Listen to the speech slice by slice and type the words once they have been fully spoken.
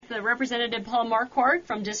Representative Paul Marquardt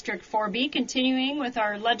from District 4B, continuing with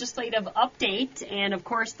our legislative update. And, of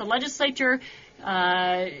course, the legislature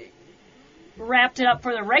wrapped it up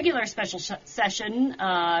for the regular special session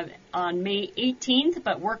on May 18th,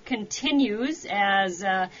 but work continues as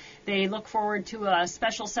they look forward to a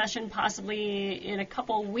special session possibly in a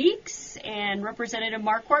couple weeks. And Representative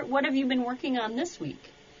Marquardt, what have you been working on this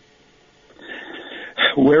week?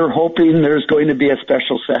 We're hoping there's going to be a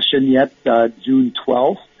special session yet, June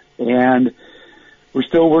 12th, and we're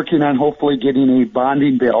still working on hopefully getting a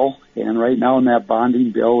bonding bill, and right now in that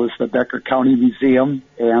bonding bill is the Becker County Museum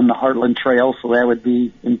and the Heartland Trail, so that would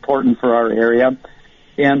be important for our area.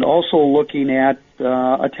 And also looking at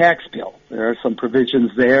a tax bill. There are some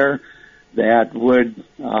provisions there that would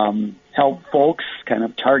help folks, kind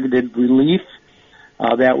of targeted relief.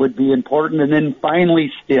 That would be important. And then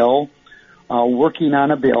finally still working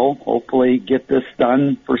on a bill, hopefully get this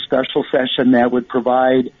done for special session that would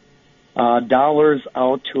provide dollars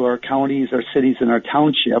out to our counties, our cities, and our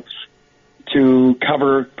townships to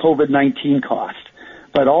cover COVID-19 costs.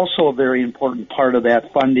 But also a very important part of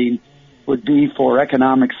that funding would be for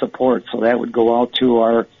economic support. So that would go out to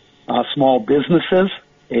our small businesses,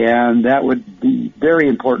 and that would be very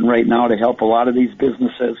important right now to help a lot of these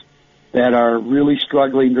businesses that are really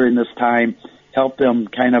struggling during this time, help them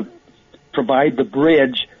kind of provide the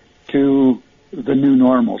bridge to the new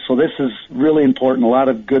normal. So this is really important. A lot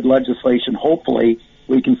of good legislation. Hopefully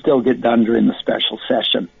we can still get done during the special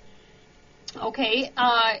session. Okay,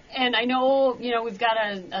 and I know, we've got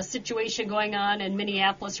a situation going on in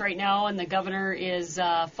Minneapolis right now, and the governor is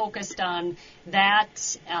focused on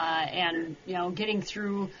that and, getting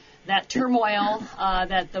through that turmoil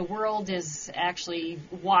that the world is actually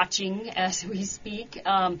watching as we speak.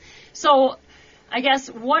 So I guess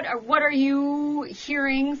what are you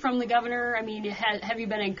hearing from the governor? I mean, have you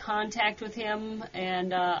been in contact with him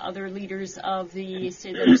and other leaders of the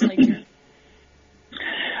state legislature?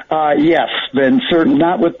 Yes, been certain,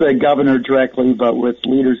 not with the governor directly, but with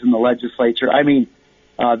leaders in the legislature. I mean,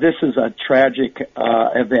 this is a tragic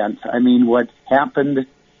event. I mean, what happened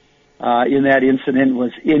in that incident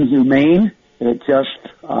was inhumane. It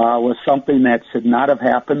just was something that should not have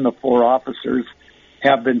happened. The 4 officers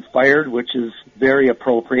have been fired, which is very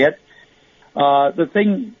appropriate. The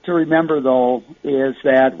thing to remember, though, is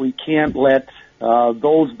that we can't let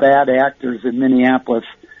those bad actors in Minneapolis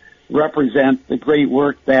represent the great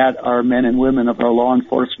work that our men and women of our law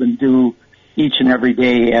enforcement do each and every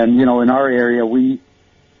day. And, in our area,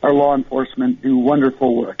 our law enforcement do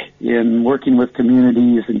wonderful work in working with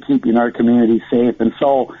communities and keeping our communities safe. And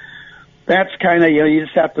so that's kind of, you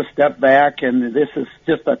just have to step back, and this is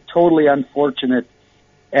just a totally unfortunate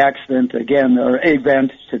accident. Again, or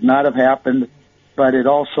event should not have happened, but it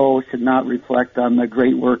also should not reflect on the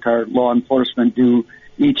great work our law enforcement do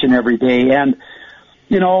each and every day. And,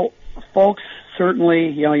 folks, certainly,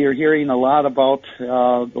 you're hearing a lot about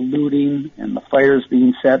the looting and the fires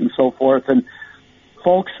being set and so forth, and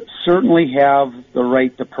folks certainly have the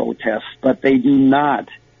right to protest, but they do not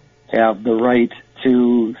have the right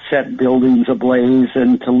to set buildings ablaze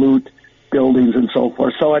and to loot buildings and so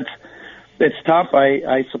forth. So it's tough.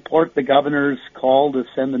 I support the governor's call to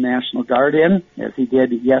send the National Guard in, as he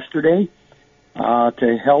did yesterday,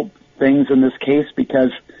 to help things in this case,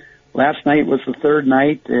 because last night was the 3rd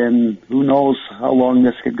night, and who knows how long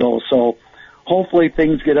this could go. So hopefully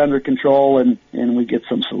things get under control and we get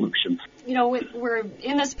some solutions. We're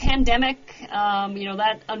in this pandemic,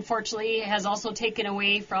 that unfortunately has also taken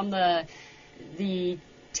away from the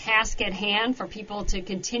task at hand for people to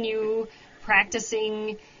continue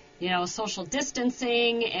practicing social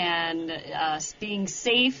distancing and being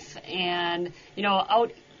safe. And,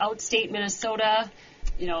 outstate Minnesota,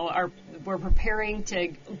 we're preparing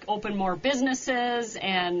to open more businesses,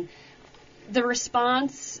 and the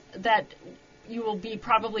response that you will be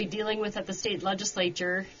probably dealing with at the state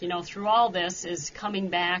legislature, through all this is coming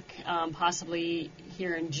back possibly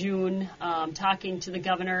here in June, talking to the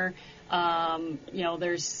governor.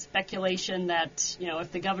 There's speculation that,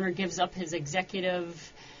 if the governor gives up his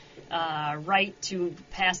executive right to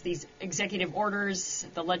pass these executive orders,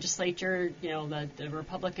 the legislature, the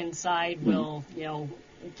Republican side will,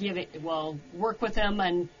 work with him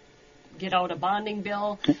and get out a bonding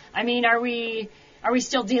bill. I mean, are we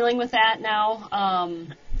still dealing with that now?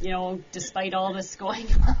 Despite all this going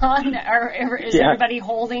on, is everybody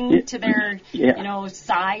holding to their,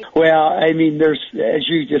 side? Well, I mean, there's, as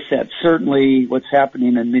you just said, certainly what's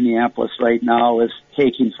happening in Minneapolis right now is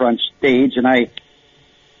taking front stage, and I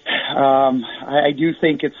do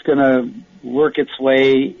think it's going to work its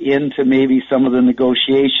way into maybe some of the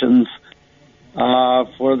negotiations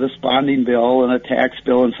for this bonding bill and a tax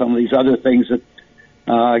bill and some of these other things that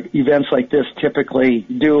events like this typically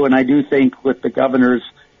do. And I do think with the governor's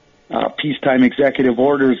peacetime executive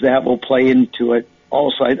orders, that will play into it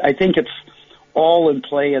also. I think it's all in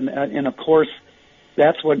play, and of course,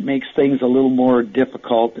 that's what makes things a little more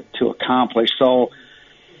difficult to accomplish. So,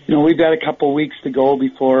 we've got a couple weeks to go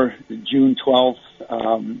before June 12th.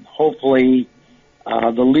 Hopefully,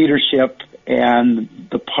 the leadership and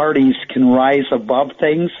the parties can rise above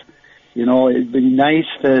things. It'd be nice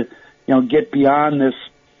to, get beyond this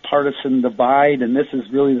partisan divide, and this is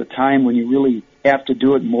really the time when you really have to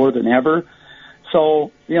do it more than ever.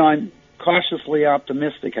 So, I'm cautiously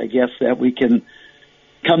optimistic, I guess, that we can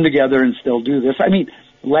come together and still do this. I mean,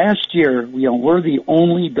 last year, we're the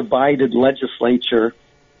only divided legislature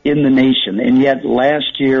in the nation, and yet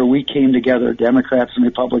last year we came together, Democrats and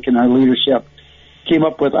Republicans, our leadership, came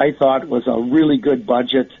up with, I thought, was a really good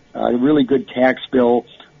budget, a really good tax bill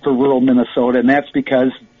for rural Minnesota, and that's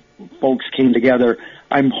because folks came together.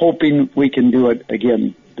 I'm hoping we can do it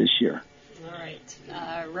again this year. All right.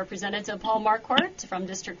 Representative Paul Marquardt from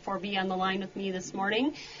District 4B on the line with me this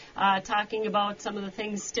morning, talking about some of the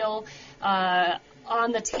things still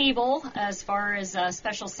on the table as far as a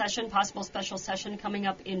possible special session coming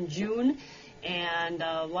up in June, and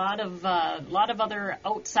a lot of other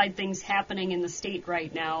outside things happening in the state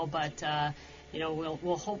right now. But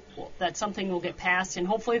we'll hope that something will get passed, and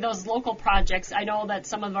hopefully those local projects. I know that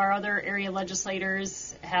some of our other area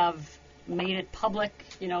legislators have made it public,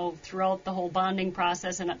 throughout the whole bonding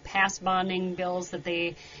process and passed bonding bills that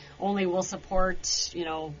they only will support,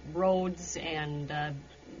 roads and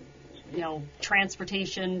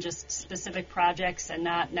transportation, just specific projects, and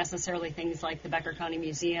not necessarily things like the Becker County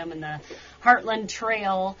Museum and the Heartland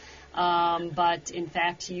Trail. But in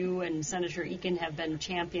fact, you and Senator Eakin have been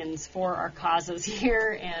champions for our causes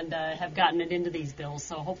here and have gotten it into these bills.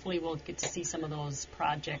 So hopefully we'll get to see some of those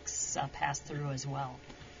projects pass through as well.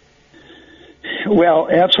 Well,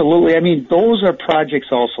 absolutely. I mean, those are projects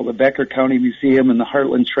also, the Becker County Museum and the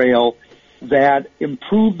Heartland Trail, that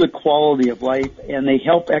improve the quality of life, and they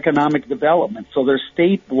help economic development. So they're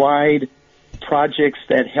statewide projects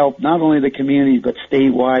that help not only the community but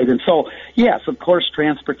statewide. And so, yes, of course,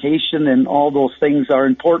 transportation and all those things are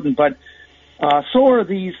important, but so are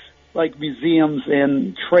these like museums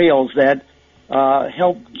and trails that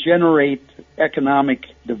help generate economic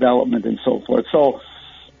development and so forth. So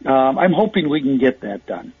I'm hoping we can get that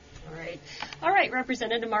done. All right,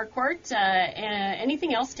 Representative Marquardt,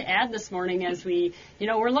 anything else to add this morning as we're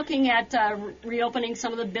looking at reopening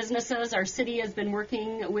some of the businesses. Our city has been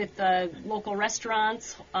working with local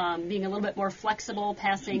restaurants, being a little bit more flexible,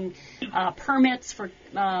 passing permits for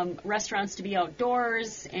restaurants to be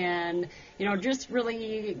outdoors, and, just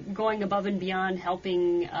really going above and beyond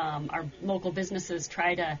helping our local businesses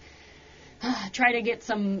try to get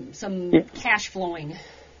some cash flowing.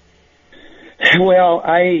 Well,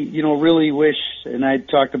 I, really wish, and I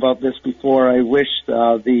talked about this before, I wish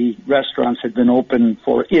the restaurants had been open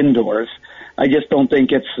for indoors. I just don't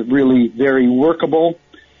think it's really very workable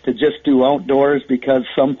to just do outdoors, because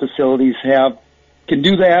some facilities can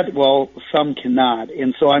do that, while some cannot.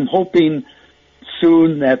 And so I'm hoping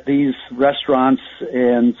soon that these restaurants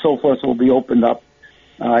and so forth will be opened up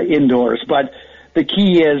indoors. But the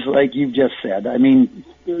key is, like you've just said, I mean,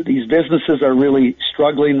 these businesses are really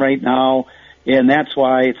struggling right now. And that's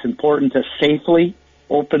why it's important to safely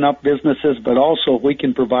open up businesses, but also if we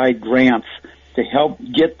can provide grants to help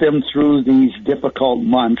get them through these difficult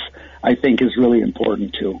months, I think is really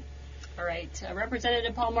important too. All right.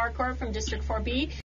 Representative Paul Marquardt from District 4B.